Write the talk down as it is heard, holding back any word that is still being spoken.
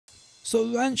So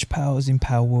ranch pals in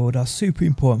Palworld are super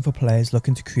important for players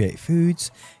looking to create foods,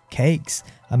 cakes,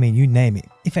 I mean you name it.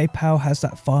 If a pal has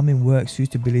that farming work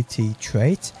suitability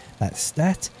trait, that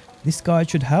stat, this guide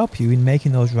should help you in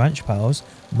making those ranch pals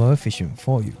more efficient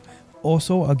for you.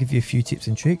 Also, I'll give you a few tips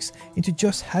and tricks into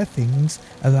just how things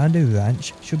around a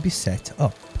ranch should be set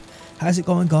up. How's it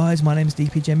going guys? My name is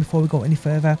DPJ. Before we go any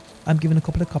further, I'm giving a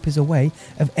couple of copies away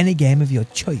of any game of your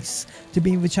choice. To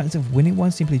be with a chance of winning one,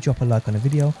 simply drop a like on the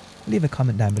video, leave a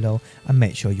comment down below and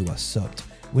make sure you are subbed.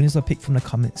 Winners are picked from the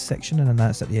comments section and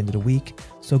announced at the end of the week,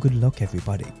 so good luck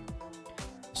everybody.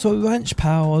 So ranch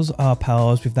pals are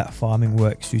pals with that farming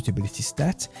work suitability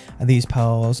stat, and these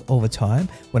pals over time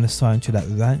when assigned to that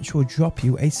ranch will drop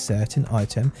you a certain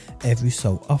item every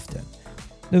so often.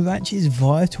 The ranch is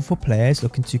vital for players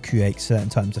looking to create certain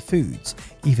types of foods,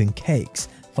 even cakes.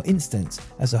 For instance,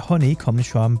 as the honey comes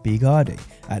from Big Ardy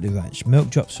at the ranch, milk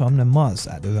drops from the moz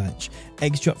at the ranch,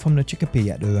 eggs drop from the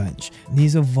chickpea at the ranch.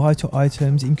 These are vital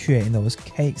items in creating those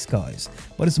cakes guys,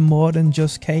 but it's more than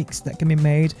just cakes that can be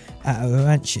made at our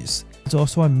ranches. There's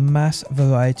also a mass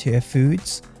variety of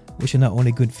foods which are not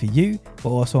only good for you but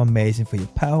also amazing for your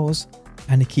pals,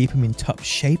 and to keep them in top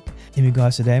shape in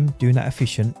regards to them doing that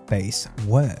efficient base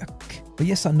work. But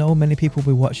yes, I know many people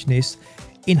will be watching this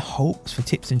in hopes for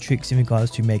tips and tricks in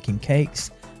regards to making cakes,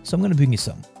 so I'm going to bring you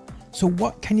some. So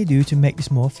what can you do to make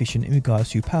this more efficient in regards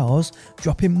to pals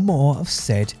dropping more of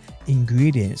said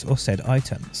ingredients or said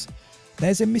items?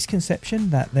 There's a misconception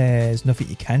that there's nothing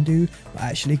you can do, but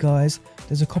actually guys,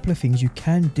 there's a couple of things you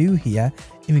can do here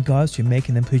in regards to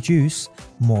making them produce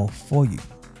more for you.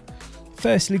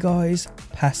 Firstly guys,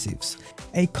 passives.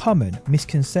 A common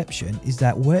misconception is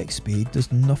that work speed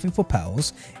does nothing for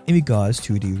pals in regards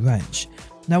to the ranch.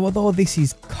 Now although this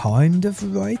is kind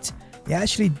of right, it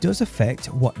actually does affect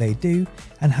what they do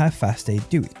and how fast they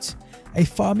do it. A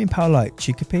farming pal like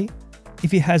Chickpea,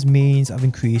 if it has means of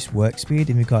increased work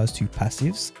speed in regards to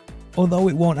passives, although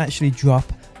it won't actually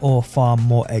drop or farm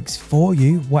more eggs for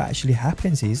you, what actually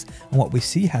happens is, and what we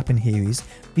see happen here is,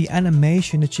 the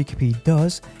animation the Chickpea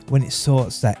does when it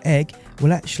sorts that egg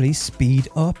will actually speed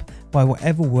up by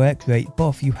whatever work rate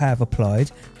buff you have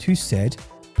applied to said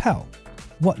pal.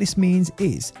 What this means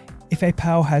is, if a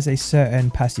pal has a certain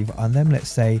passive on them, let's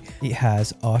say it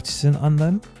has artisan on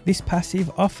them, this passive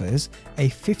offers a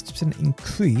 50%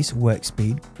 increase work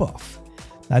speed buff.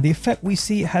 Now the effect we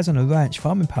see it has on a ranch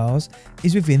farming pals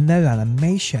is within their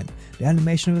animation. The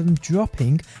animation of them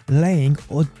dropping, laying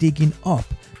or digging up.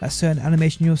 That certain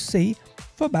animation you'll see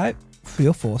for about 3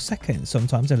 or 4 seconds,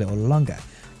 sometimes a little longer.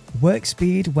 Work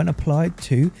speed when applied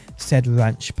to said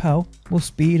ranch pal will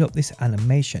speed up this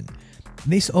animation.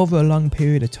 This over a long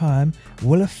period of time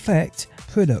will affect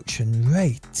production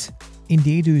rate.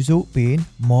 Indeed, the result being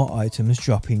more items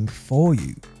dropping for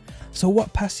you. So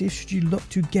what passive should you look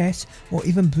to get or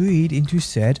even breed into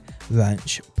said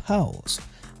ranch pals?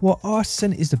 Well,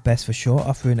 artisan is the best for sure,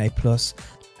 offering a plus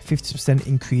 50%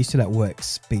 increase to that work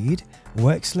speed.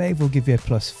 Work slave will give you a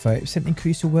plus 30%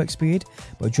 increase to work speed,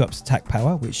 but drops attack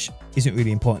power, which isn't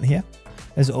really important here.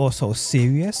 There's also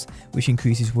serious, which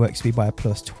increases work speed by a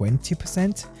plus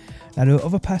 20%. Now there are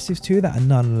other passives too that are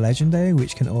non-legendary,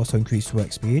 which can also increase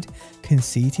work speed.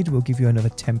 Conceited will give you another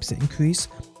 10% increase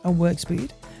on work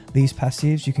speed. These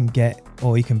passives you can get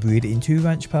or you can breed into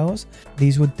ranch pals.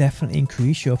 These will definitely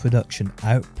increase your production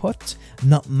output,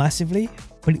 not massively,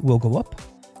 but it will go up.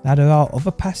 Now there are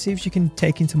other passives you can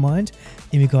take into mind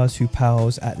in regards to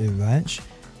pals at the ranch.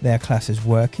 They are classed as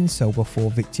working, so will fall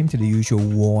victim to the usual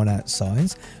worn out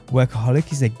signs.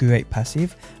 Workaholic is a great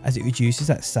passive as it reduces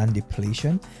that sand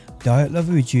depletion. Diet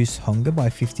Lover reduces hunger by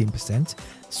 15%.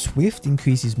 Swift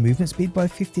increases movement speed by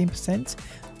 15%.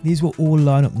 These will all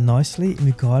line up nicely in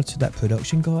regards to that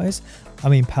production guys. I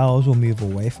mean pals will move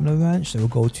away from the ranch, they will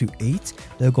go to eat,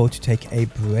 they'll go to take a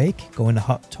break, go in a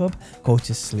hot tub, go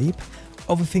to sleep.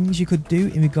 Other things you could do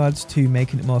in regards to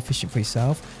making it more efficient for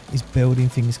yourself is building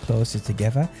things closer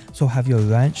together. So have your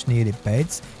ranch near the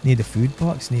beds, near the food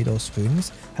box, near those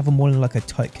springs. Have them more in like a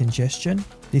tight congestion.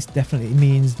 This definitely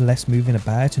means less moving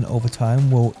about, and over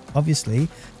time will obviously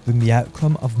bring the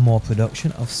outcome of more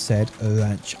production of said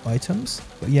ranch items.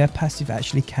 But yeah, passive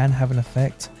actually can have an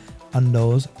effect on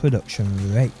those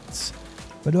production rates.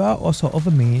 But there are also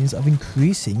other means of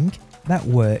increasing that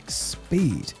work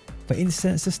speed. For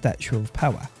instance, the Statue of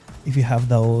Power. If you have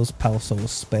those pal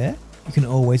souls spare, you can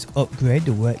always upgrade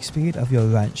the work speed of your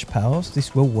ranch pals.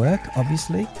 This will work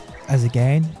obviously, as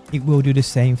again it will do the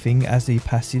same thing as the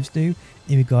passives do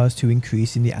in regards to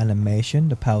increasing the animation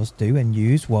the pals do and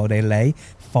use while they lay,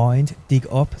 find, dig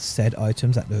up said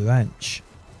items at the ranch.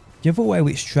 The other way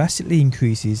which drastically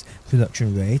increases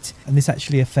production rate, and this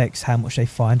actually affects how much they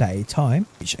find at a time,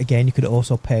 which again you could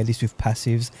also pair this with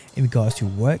passives in regards to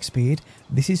work speed.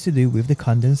 This is to do with the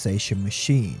condensation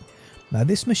machine. Now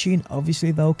this machine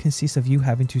obviously though consists of you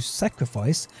having to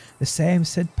sacrifice the same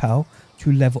said PAL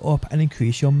to level up and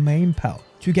increase your main PAL.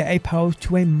 To get a PAL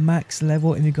to a max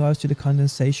level in regards to the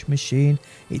condensation machine,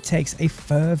 it takes a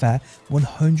further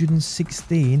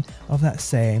 116 of that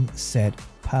same said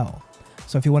PAL.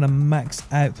 So if you want to max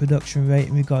out production rate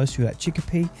in regards to that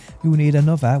chickpea, you will need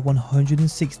another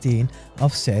 116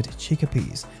 of said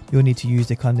chickpeas. You'll need to use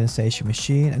the condensation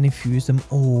machine and infuse them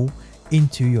all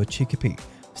into your chickpea.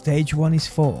 Stage 1 is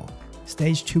 4,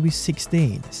 stage 2 is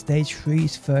 16, stage 3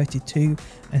 is 32,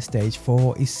 and stage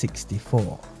 4 is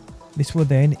 64. This will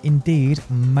then indeed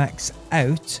max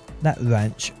out that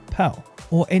ranch PAL,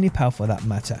 or any PAL for that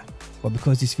matter. But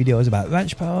because this video is about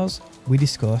ranch PALs, we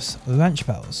discuss ranch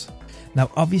PALs. Now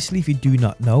obviously if you do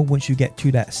not know, once you get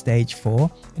to that stage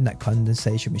 4 in that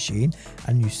condensation machine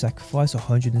and you sacrifice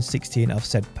 116 of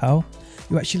said PAL,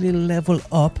 you actually level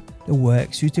up the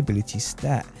work suitability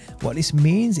stat. What this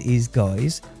means is,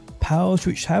 guys, PALs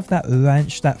which have that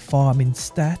ranch, that farming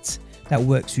stat, that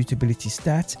work suitability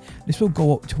stat, this will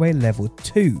go up to a level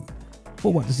 2. But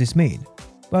what does this mean?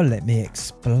 Well, let me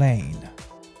explain.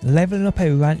 Leveling up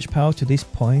a ranch PAL to this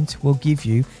point will give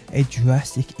you a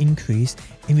drastic increase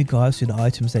in regards to the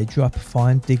items they drop,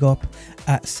 find, dig up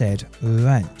at said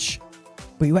ranch.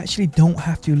 But you actually don't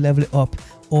have to level it up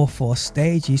all 4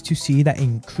 stages to see that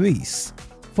increase.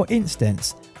 For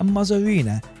instance, a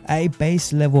Mozzarella at a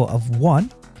base level of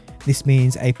 1, this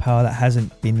means a PAL that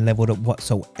hasn't been leveled up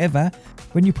whatsoever.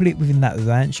 When you put it within that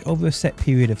ranch over a set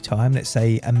period of time, let's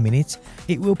say a minute,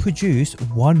 it will produce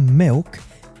 1 milk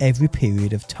every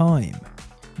period of time.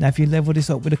 Now if you level this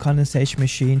up with a condensation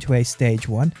machine to a stage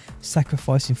 1,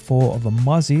 sacrificing 4 of the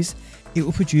mozzies, it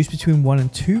will produce between 1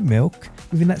 and 2 milk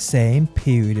within that same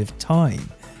period of time.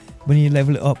 When you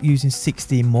level it up using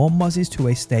 16 more mozzies to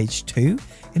a stage 2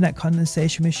 in that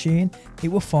condensation machine,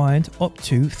 it will find up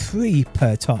to 3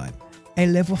 per time. A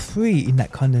level 3 in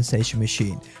that condensation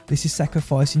machine, this is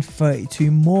sacrificing 32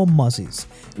 more mozzies.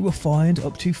 It will find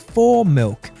up to 4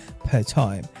 milk per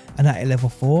time. And at a level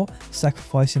 4,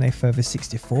 sacrificing a further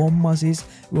 64 mozzies,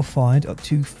 it will find up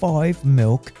to 5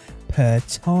 milk per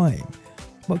time.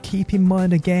 But keep in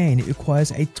mind again, it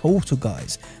requires a total,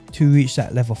 guys, to reach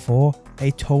that level 4,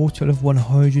 a total of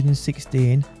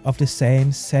 116 of the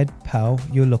same said PAL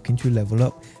you're looking to level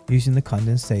up using the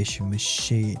condensation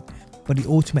machine. But the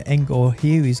ultimate end goal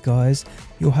here is, guys,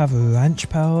 you'll have ranch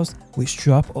PALs which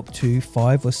drop up to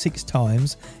 5 or 6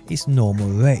 times its normal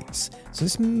rates. So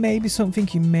this may be something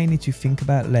you may need to think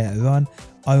about later on.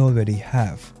 I already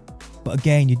have. But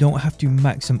again, you don't have to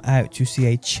max them out to see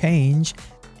a change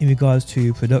in regards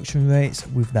to production rates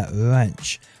with that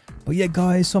ranch. But yeah,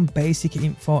 guys, some basic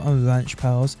info on ranch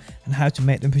PALs and how to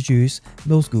make them produce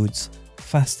those goods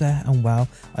faster. And wow,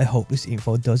 I hope this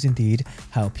info does indeed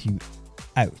help you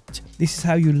out. This is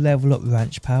how you level up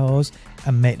ranch PALs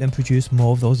and make them produce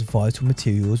more of those vital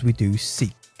materials we do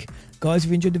seek. Guys, if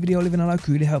you enjoyed the video, leaving a like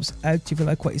really helps out. If you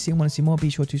like what you see and want to see more, be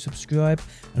sure to subscribe,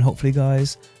 and hopefully,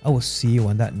 guys, I will see you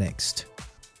on that next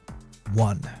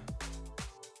one.